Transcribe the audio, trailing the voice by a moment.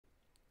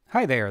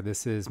Hi there,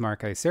 this is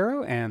Mark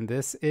Isero, and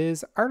this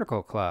is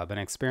Article Club, an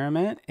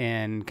experiment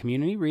in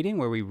community reading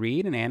where we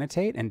read and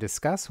annotate and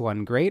discuss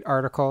one great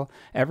article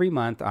every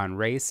month on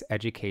race,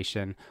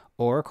 education,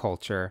 or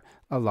culture,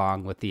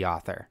 along with the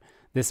author.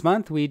 This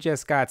month, we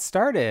just got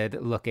started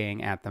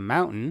looking at The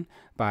Mountain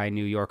by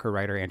New Yorker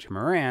writer Andrew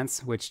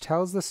Marantz, which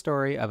tells the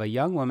story of a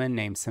young woman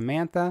named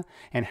Samantha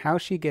and how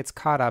she gets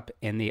caught up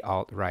in the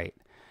alt-right.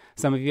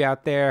 Some of you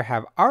out there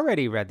have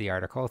already read the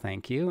article,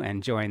 thank you,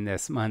 and joined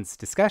this month's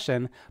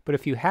discussion. But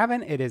if you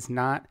haven't, it is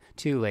not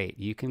too late.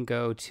 You can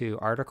go to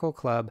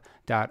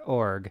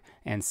articleclub.org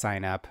and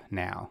sign up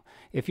now.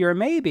 If you're a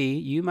maybe,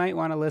 you might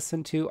want to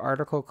listen to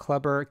Article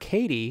Clubber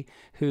Kati,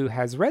 who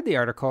has read the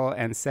article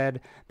and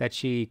said that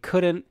she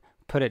couldn't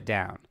put it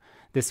down.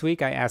 This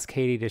week, I asked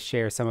Kati to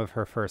share some of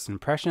her first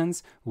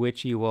impressions,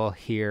 which you will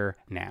hear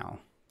now.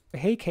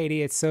 Hey, Kati,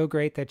 it's so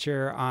great that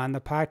you're on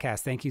the podcast.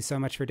 Thank you so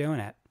much for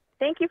doing it.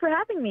 Thank you for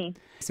having me.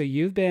 So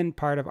you've been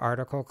part of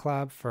Article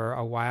Club for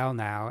a while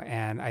now,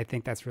 and I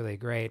think that's really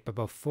great. But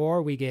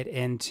before we get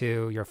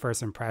into your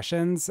first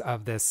impressions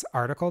of this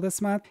article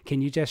this month,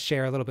 can you just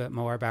share a little bit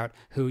more about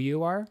who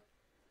you are?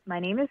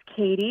 My name is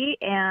Kati,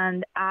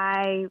 and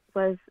I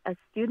was a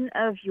student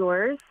of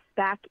yours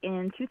back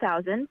in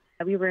 2000.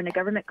 We were in a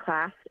government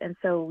class, and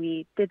so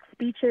we did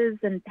speeches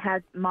and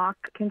had mock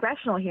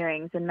congressional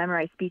hearings and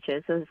memorized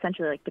speeches. So it was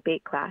essentially like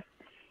debate class.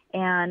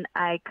 And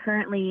I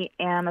currently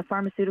am a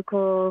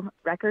pharmaceutical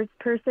records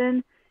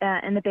person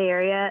in the Bay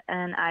Area,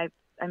 and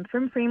I'm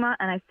from Fremont,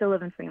 and I still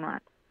live in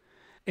Fremont.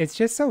 It's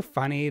just so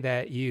funny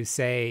that you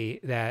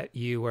say that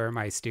you were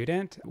my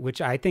student,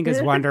 which I think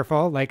is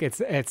wonderful. Like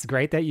it's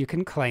great that you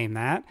can claim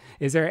that.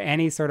 Is there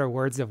any sort of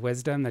words of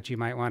wisdom that you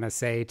might want to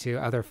say to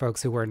other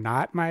folks who were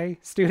not my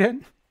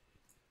student?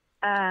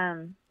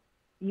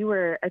 You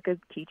were a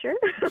good teacher.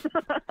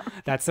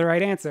 That's the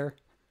right answer.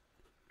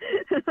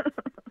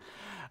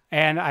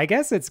 And I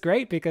guess it's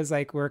great because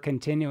like we're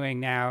continuing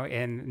now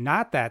in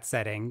not that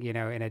setting, you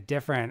know, in a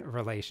different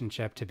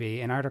relationship to be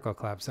in Article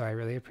Club. So I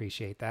really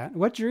appreciate that.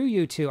 What drew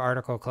you to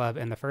Article Club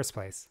in the first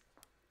place?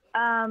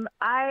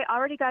 I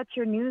already got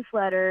your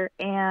newsletter,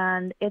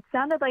 and it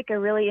sounded like a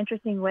really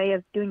interesting way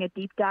of doing a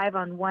deep dive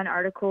on one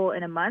article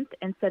in a month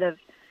instead of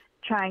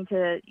trying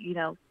to, you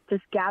know,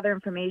 just gather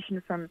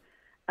information from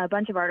a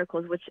bunch of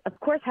articles, which of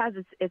course has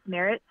its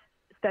merits,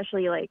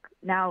 especially like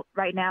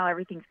right now,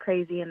 everything's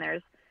crazy and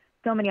there's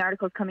so many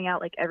articles coming out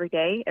like every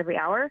day, every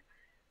hour,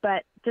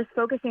 but just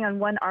focusing on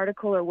one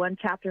article or one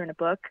chapter in a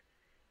book,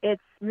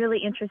 it's really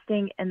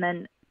interesting. And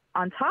then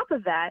on top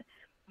of that,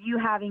 you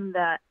having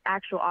the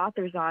actual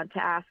authors on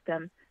to ask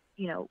them,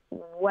 you know,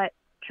 what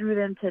drew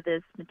them to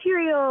this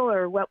material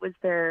or what was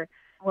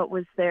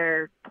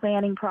their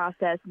planning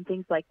process and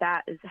things like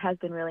that has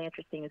been really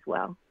interesting as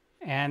well.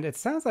 And it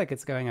sounds like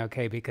it's going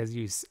okay because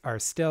you are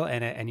still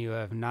in it and you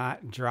have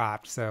not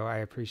dropped. So I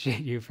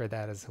appreciate you for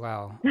that as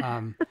well.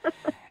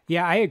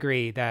 Yeah, I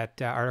agree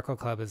that Article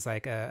Club is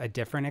like a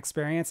different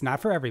experience, not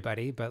for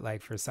everybody, but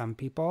like for some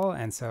people.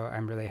 And so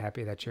I'm really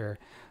happy that you're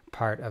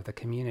part of the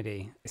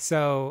community.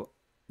 So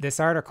this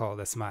article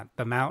this month,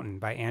 The Mountain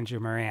by Andrew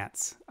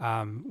Marantz,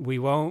 we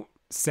won't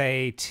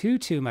say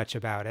too much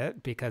about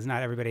it because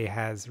not everybody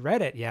has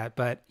read it yet,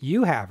 but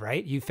you have,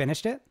 right? You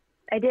finished it?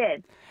 I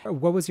did.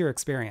 What was your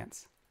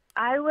experience?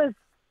 I was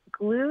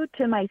glued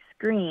to my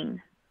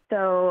screen.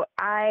 So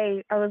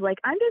I was like,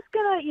 I'm just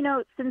going to, you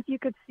know, since you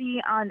could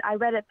see I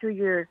read it through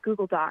your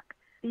Google Doc,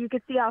 so you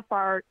could see how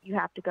far you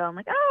have to go. I'm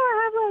like,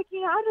 I have like,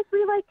 you know, I'll just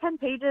read like 10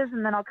 pages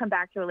and then I'll come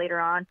back to it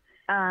later on.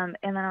 And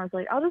then I was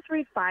like, I'll just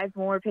read 5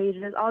 more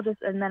pages.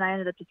 And then I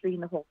ended up just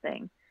reading the whole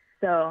thing.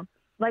 So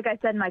like I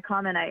said in my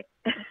comment, I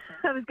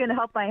was going to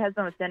help my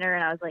husband with dinner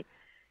and I was like,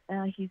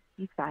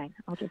 he's fine.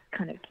 I'll just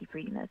kind of keep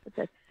reading this. It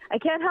says, I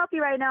can't help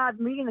you right now.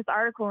 I'm reading this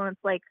article and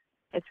it's like,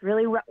 it's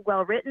really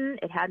well written.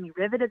 It had me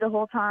riveted the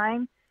whole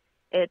time.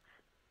 It's,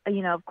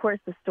 you know, of course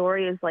the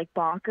story is like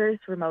bonkers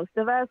for most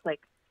of us. Like,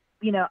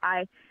 you know,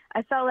 I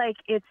felt like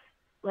it's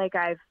like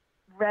I've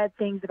read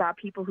things about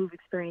people who've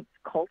experienced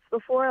cults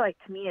before. Like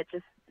to me, it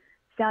just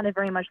sounded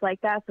very much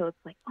like that. So it's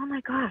like, oh my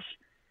gosh,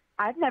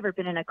 I've never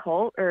been in a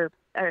cult or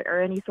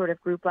any sort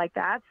of group like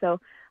that. So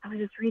I was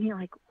just reading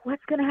like,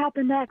 what's going to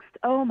happen next?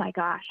 Oh my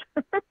gosh.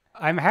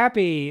 I'm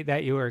happy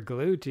that you were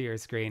glued to your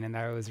screen and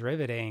that it was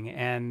riveting.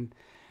 And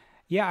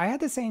yeah, I had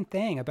the same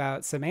thing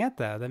about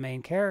Samantha, the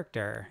main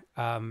character.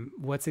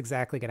 What's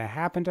exactly going to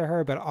happen to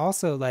her, but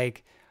also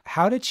like,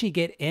 how did she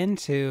get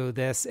into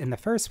this in the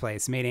first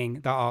place?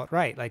 Meaning the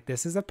alt-right, like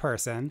this is a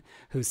person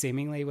who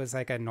seemingly was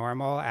like a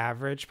normal,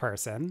 average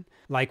person,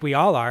 like we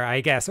all are,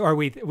 I guess, or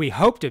we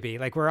hope to be.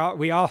 Like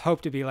we all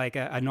hope to be like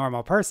a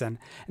normal person,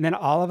 and then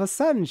all of a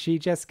sudden she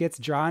just gets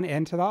drawn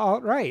into the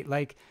alt-right.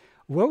 Like,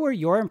 what were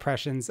your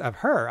impressions of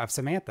her, of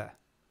Samantha?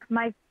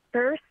 My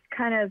first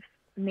kind of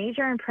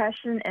major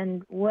impression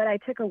and what I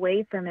took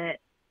away from it,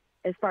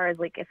 as far as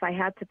like if I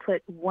had to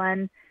put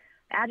one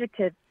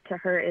adjective to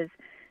her, is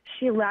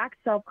she lacked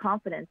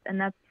self-confidence. And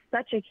that's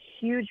such a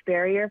huge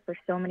barrier for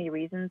so many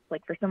reasons,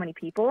 like for so many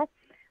people.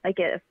 Like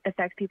it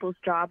affects people's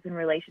jobs and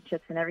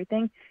relationships and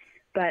everything.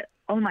 But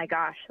oh my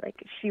gosh, like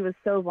she was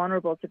so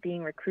vulnerable to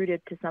being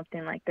recruited to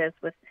something like this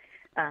with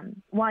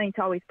wanting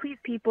to always please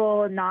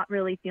people, not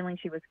really feeling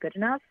she was good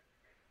enough.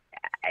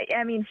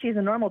 I mean, she's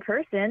a normal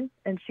person,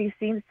 and she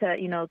seems to,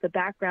 the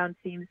background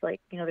seems like,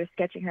 they're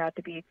sketching her out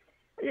to be.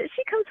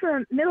 She comes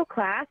from a middle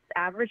class,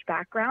 average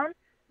background,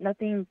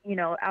 nothing,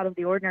 out of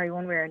the ordinary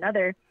one way or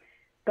another.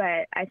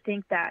 But I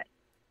think that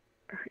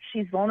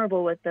she's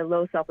vulnerable with the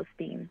low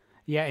self-esteem.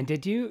 Yeah, and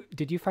did you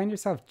find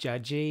yourself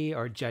judgy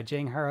or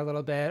judging her a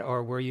little bit,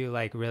 or were you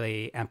like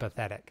really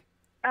empathetic?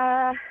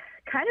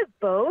 Kind of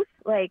both.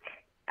 Like,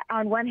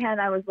 on one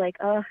hand, I was like,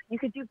 oh, you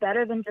could do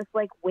better than just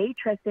like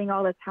waitressing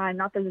all the time.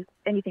 Not that there's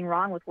anything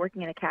wrong with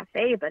working in a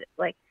cafe, but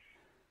like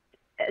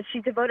she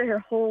devoted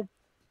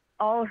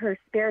all her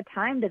spare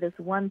time to this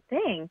one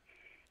thing.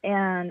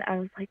 And I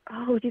was like,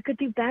 oh, you could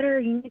do better.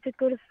 You need to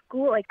go to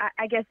school. Like,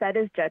 I guess that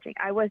is judging.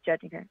 I was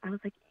judging her. I was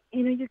like,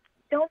 you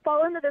don't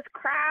fall into this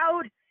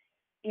crowd,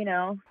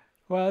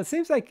 Well, it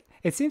seems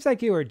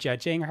like you were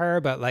judging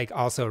her, but like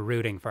also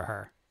rooting for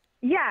her.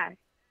 Yeah.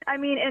 I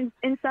mean,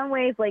 in some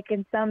ways, like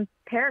in some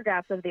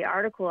paragraphs of the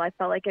article, I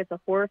felt like it's a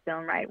horror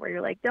film, right? Where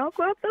you're like, don't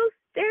go up those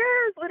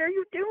stairs. What are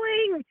you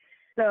doing?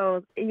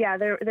 So yeah,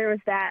 there was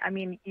that. I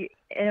mean,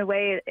 in a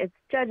way it's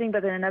judging,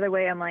 but in another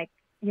way, I'm like,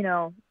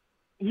 you're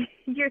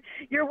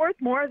worth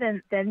more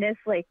than this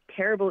like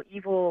terrible,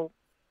 evil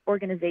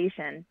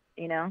organization,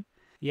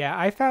 Yeah,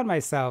 I found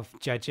myself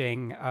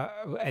judging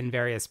in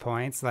various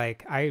points.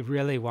 Like, I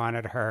really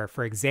wanted her,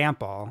 for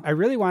example, I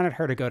really wanted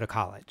her to go to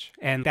college.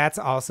 And that's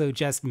also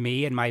just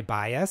me and my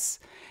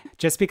bias,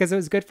 just because it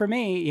was good for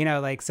me,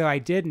 so I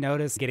did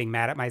notice getting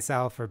mad at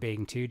myself for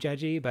being too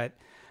judgy, but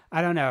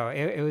I don't know.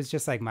 It was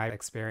just like my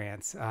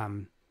experience.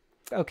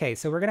 Okay,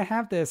 so we're going to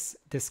have this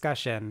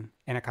discussion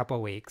in a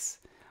couple weeks.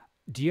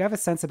 Do you have a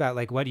sense about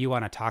like what you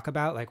want to talk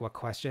about? Like what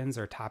questions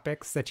or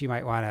topics that you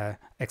might want to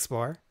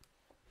explore?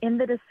 In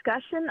the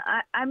discussion,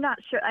 I'm not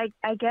sure.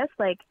 I guess,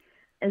 like,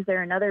 is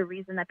there another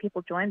reason that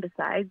people join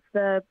besides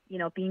the,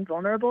 being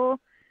vulnerable?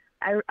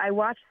 I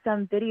watched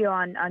some video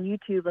on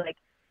YouTube, like,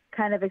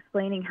 kind of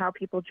explaining how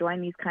people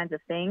join these kinds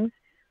of things.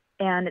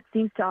 And it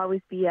seems to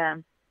always be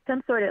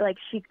some sort of, like,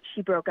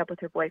 she broke up with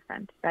her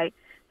boyfriend, right?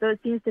 So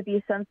it seems to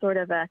be some sort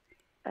of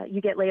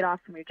you get laid off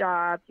from your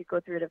job, you go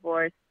through a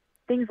divorce,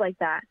 things like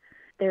that.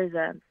 There's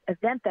an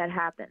event that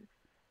happens.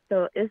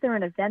 So is there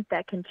an event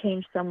that can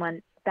change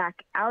someone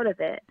back out of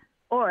it,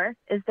 or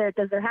does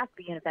there have to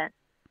be an event?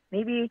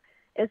 Maybe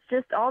it's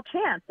just all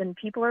chance and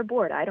people are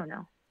bored. I don't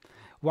know.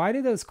 Why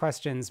do those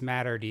questions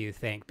matter, do you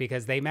think?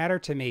 Because they matter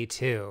to me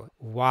too.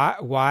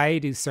 Why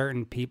do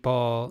certain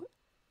people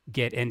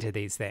get into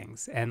these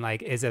things, and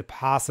like, is it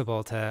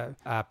possible to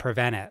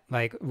prevent it?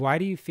 Like, why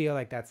do you feel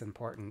like that's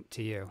important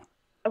to you?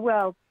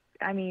 Well,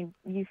 I mean,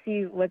 you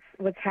see what's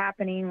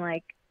happening,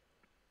 like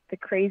the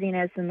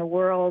craziness in the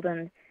world,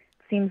 and it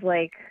seems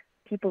like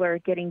people are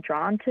getting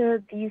drawn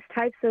to these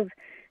types of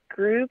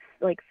groups,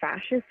 like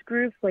fascist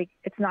groups. Like,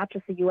 it's not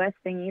just a U.S.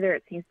 thing either.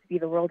 It seems to be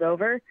the world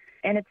over,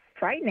 and it's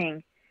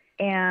frightening.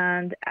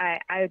 And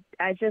I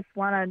just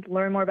want to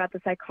learn more about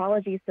the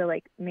psychology, so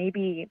like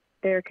maybe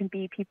there can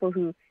be people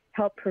who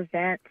help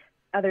prevent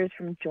others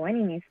from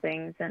joining these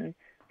things and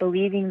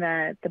believing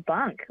the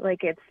bunk.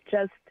 Like, it's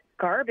just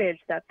garbage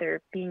that they're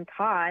being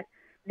taught.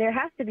 There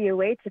has to be a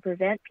way to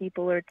prevent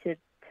people, or to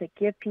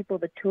give people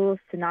the tools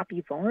to not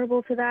be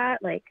vulnerable to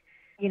that. Like,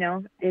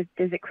 is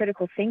it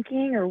critical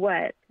thinking or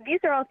what? These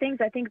are all things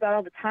I think about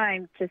all the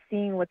time, just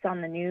seeing what's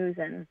on the news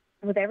and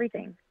with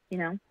everything,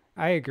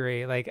 I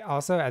agree. Like,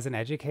 also as an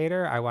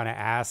educator, I want to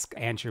ask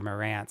Andrew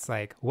Marantz,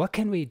 like, what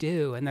can we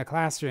do in the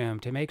classroom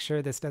to make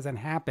sure this doesn't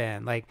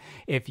happen? Like,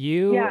 if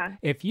you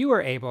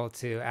were able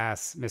to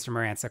ask Mr.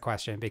 Marantz a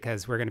question,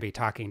 because we're going to be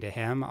talking to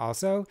him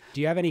also,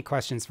 do you have any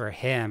questions for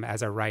him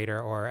as a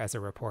writer or as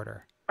a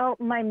reporter? Oh,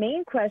 my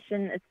main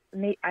question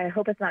is, I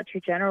hope it's not too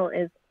general,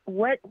 is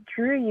what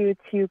drew you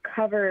to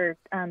cover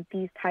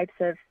these types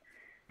of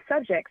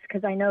subjects?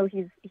 Because I know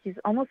he's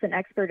almost an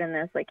expert in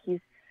this. Like,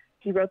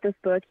 he wrote this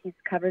book. He's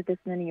covered this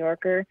in the New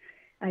Yorker.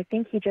 I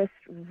think he just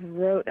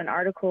wrote an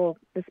article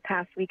this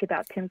past week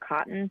about Tim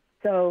Cotton.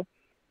 So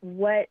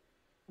what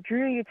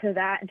drew you to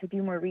that and to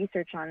do more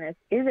research on this?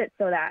 Is it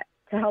so that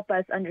to help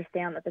us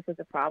understand that this is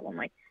a problem?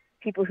 Like,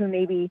 people who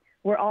maybe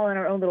we're all in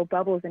our own little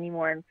bubbles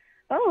anymore, and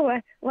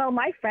well,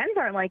 my friends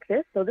aren't like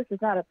this, so this is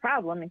not a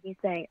problem. And he's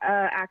saying,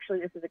 actually,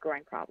 this is a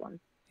growing problem.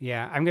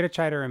 Yeah, I'm going to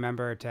try to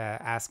remember to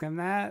ask him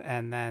that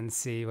and then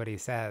see what he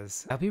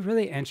says. It'll be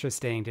really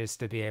interesting just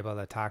to be able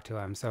to talk to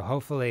him. So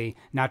hopefully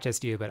not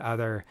just you, but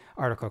other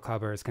article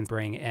clubbers can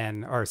bring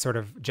in or sort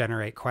of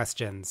generate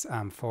questions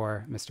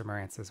for Mr.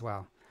 Marantz as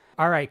well.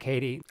 All right,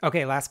 Katie.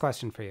 Okay, last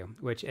question for you,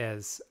 which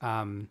is,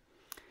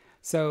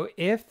 so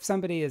if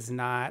somebody is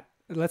not,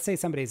 let's say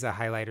somebody's a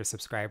highlighter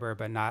subscriber,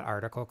 but not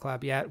Article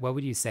Club yet, what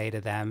would you say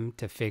to them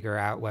to figure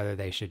out whether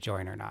they should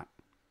join or not?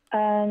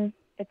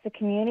 It's a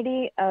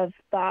community of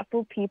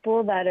thoughtful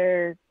people that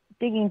are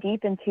digging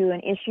deep into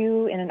an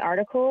issue in an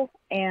article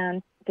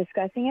and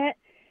discussing it.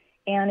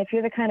 And if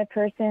you're the kind of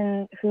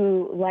person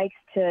who likes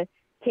to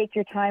take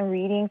your time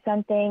reading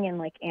something and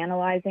like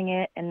analyzing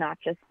it and not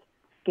just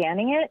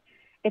scanning it,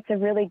 it's a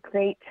really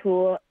great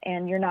tool,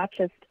 and you're not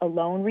just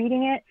alone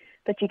reading it,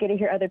 but you get to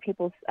hear other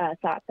people's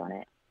thoughts on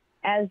it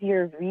as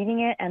you're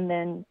reading it and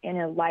then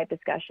in a live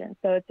discussion.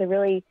 So it's a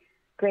really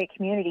great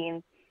community,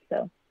 and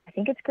so I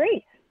think it's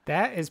great.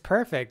 That is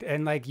perfect.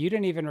 And like, you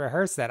didn't even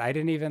rehearse that. I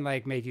didn't even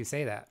like make you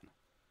say that.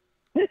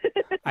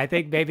 I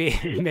think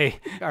maybe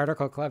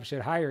Article Club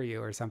should hire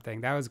you or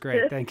something. That was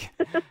great. Thank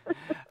you.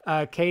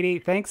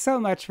 Kati, thanks so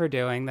much for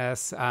doing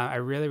this. I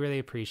really, really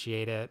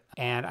appreciate it.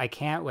 And I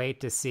can't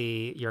wait to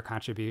see your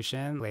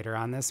contribution later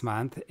on this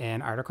month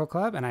in Article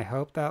Club. And I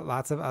hope that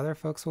lots of other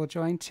folks will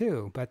join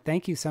too. But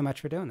thank you so much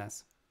for doing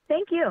this.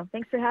 Thank you.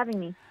 Thanks for having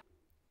me.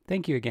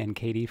 Thank you again,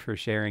 Kati, for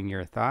sharing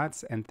your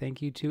thoughts. And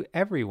thank you to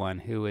everyone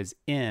who is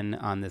in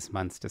on this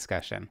month's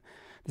discussion.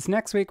 This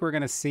next week, we're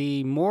going to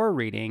see more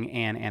reading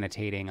and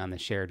annotating on the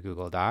shared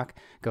Google Doc.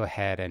 Go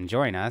ahead and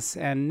join us.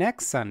 And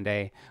next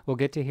Sunday, we'll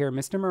get to hear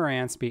Mr.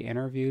 Marantz be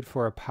interviewed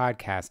for a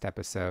podcast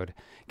episode,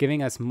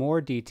 giving us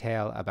more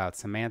detail about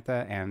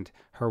Samantha and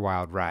her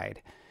wild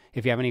ride.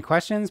 If you have any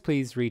questions,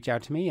 please reach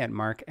out to me at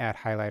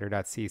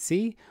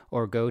mark@highlighter.cc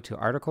or go to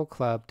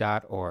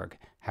articleclub.org.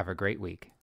 Have a great week.